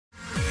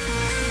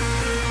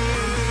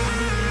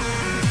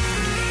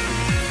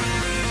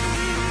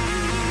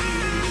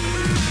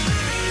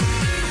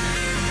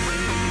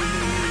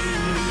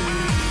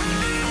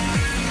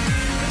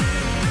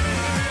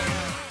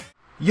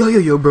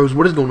Yo bros,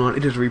 what is going on?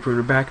 It is Reaper, and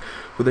we're back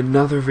with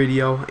another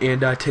video,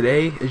 and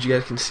today, as you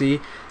guys can see,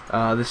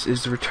 this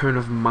is the return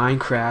of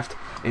Minecraft,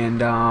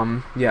 and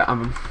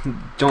yeah,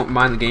 don't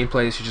mind the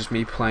gameplay. This is just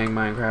me playing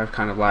Minecraft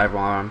kind of live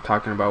while I'm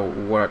talking about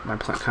what my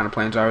kind of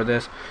plans are with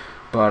this,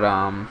 but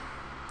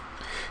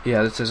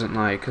yeah, this has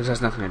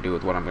nothing to do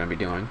with what I'm going to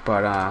be doing,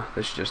 but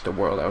this is just the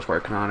world I was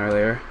working on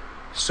earlier.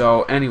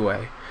 So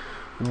anyway,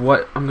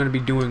 what I'm going to be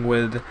doing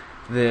with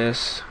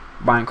this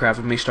Minecraft,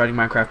 with me starting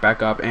Minecraft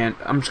back up, and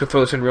I'm just gonna throw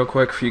this in real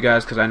quick for you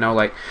guys because I know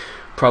like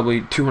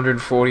probably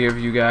 240 of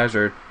you guys,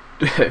 or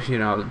you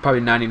know,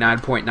 probably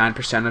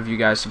 99.9% of you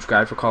guys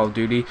subscribe for Call of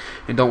Duty,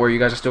 and don't worry, you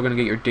guys are still gonna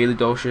get your daily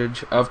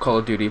dosage of Call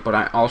of Duty, but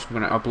I'm also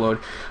gonna upload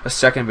a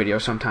second video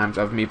sometimes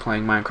of me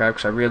playing Minecraft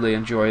because I really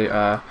enjoy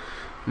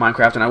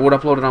Minecraft, and I would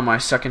upload it on my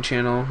second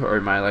channel,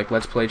 or my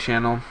Let's Play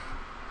channel,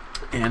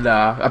 and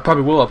I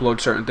probably will upload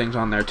certain things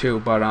on there too,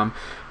 but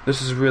this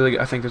is really,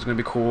 I think this is going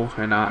to be cool,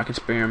 and I can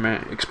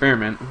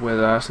experiment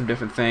with some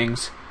different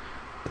things.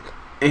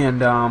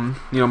 And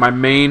you know,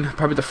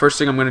 probably the first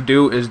thing I'm going to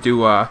do is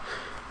do a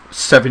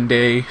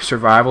 7-day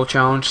survival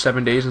challenge.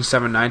 7 days and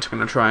 7 nights I'm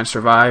going to try and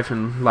survive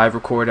and live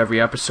record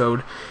every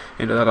episode,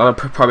 and that'll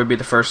probably be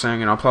the first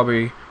thing. And I'll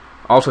probably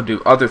also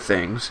do other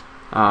things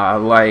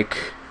like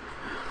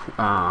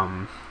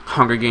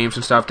Hunger Games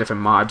and stuff,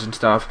 different mods and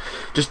stuff,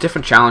 just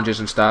different challenges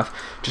and stuff,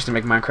 just to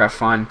make Minecraft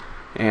fun.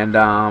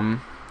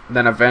 And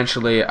then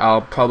eventually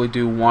I'll probably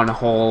do one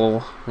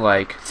whole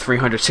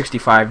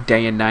 365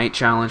 day and night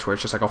challenge where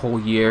it's just like a whole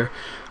year,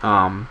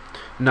 not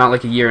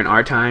like a year in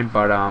our time,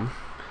 but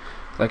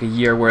like a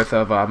year worth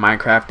of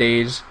Minecraft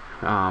days,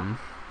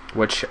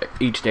 which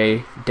each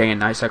day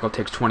and night cycle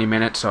takes 20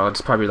 minutes, so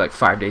it's probably like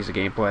 5 days of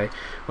gameplay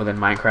within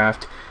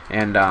Minecraft.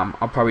 And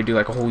I'll probably do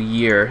like a whole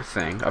year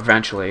thing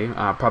eventually.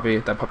 That probably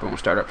won't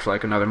start up for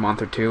like another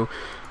month or two.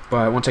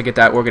 But once I get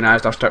that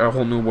organized, I'll start a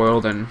whole new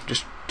world and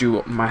just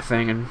do my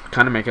thing and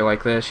kind of make it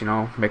like this, you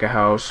know, make a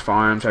house,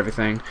 farms,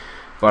 everything.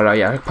 But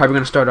yeah, I'm probably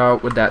going to start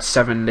out with that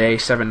 7-day,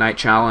 7-night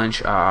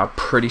challenge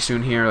pretty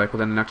soon here, like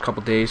within the next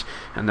couple days.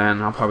 And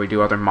then I'll probably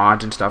do other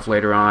mods and stuff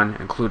later on,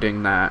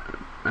 including that,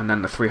 and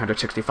then the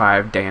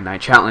 365 day and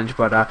night challenge.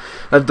 But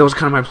those are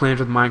kind of my plans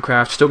with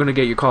Minecraft. Still going to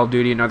get your Call of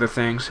Duty and other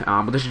things,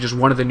 but this is just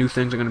one of the new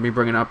things I'm going to be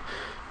bringing up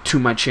to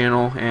my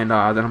channel, and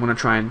then I'm going to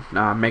try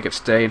and make it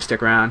stay and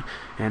stick around,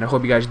 and I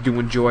hope you guys do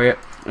enjoy it,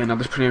 and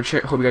that's pretty much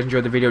it. Hope you guys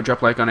enjoyed the video.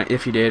 Drop a like on it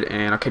if you did,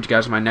 and I'll catch you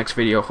guys in my next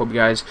video. Hope you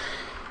guys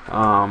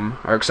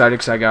are excited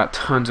because I got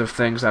tons of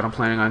things that I'm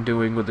planning on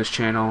doing with this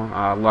channel,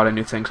 a lot of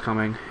new things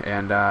coming,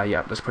 and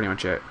yeah, that's pretty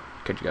much it.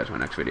 Catch you guys in my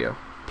next video.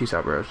 Peace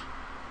out, bros.